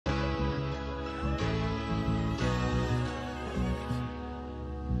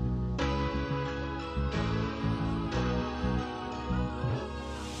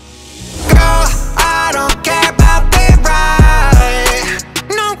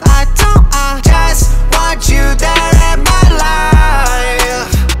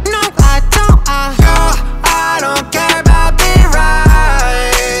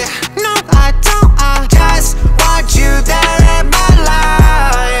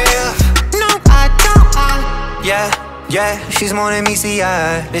Yeah, she's more than meets the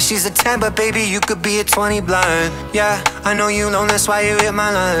eye. And she's a 10, but baby, you could be a 20 blind. Yeah, I know you know, that's why you hit my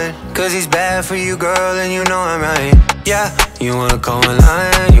line. Cause he's bad for you, girl, and you know I'm right. Yeah, you wanna call a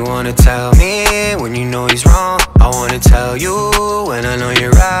line, you wanna tell me when you know he's wrong. I wanna tell you when I know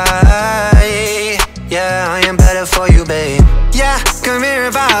you're right.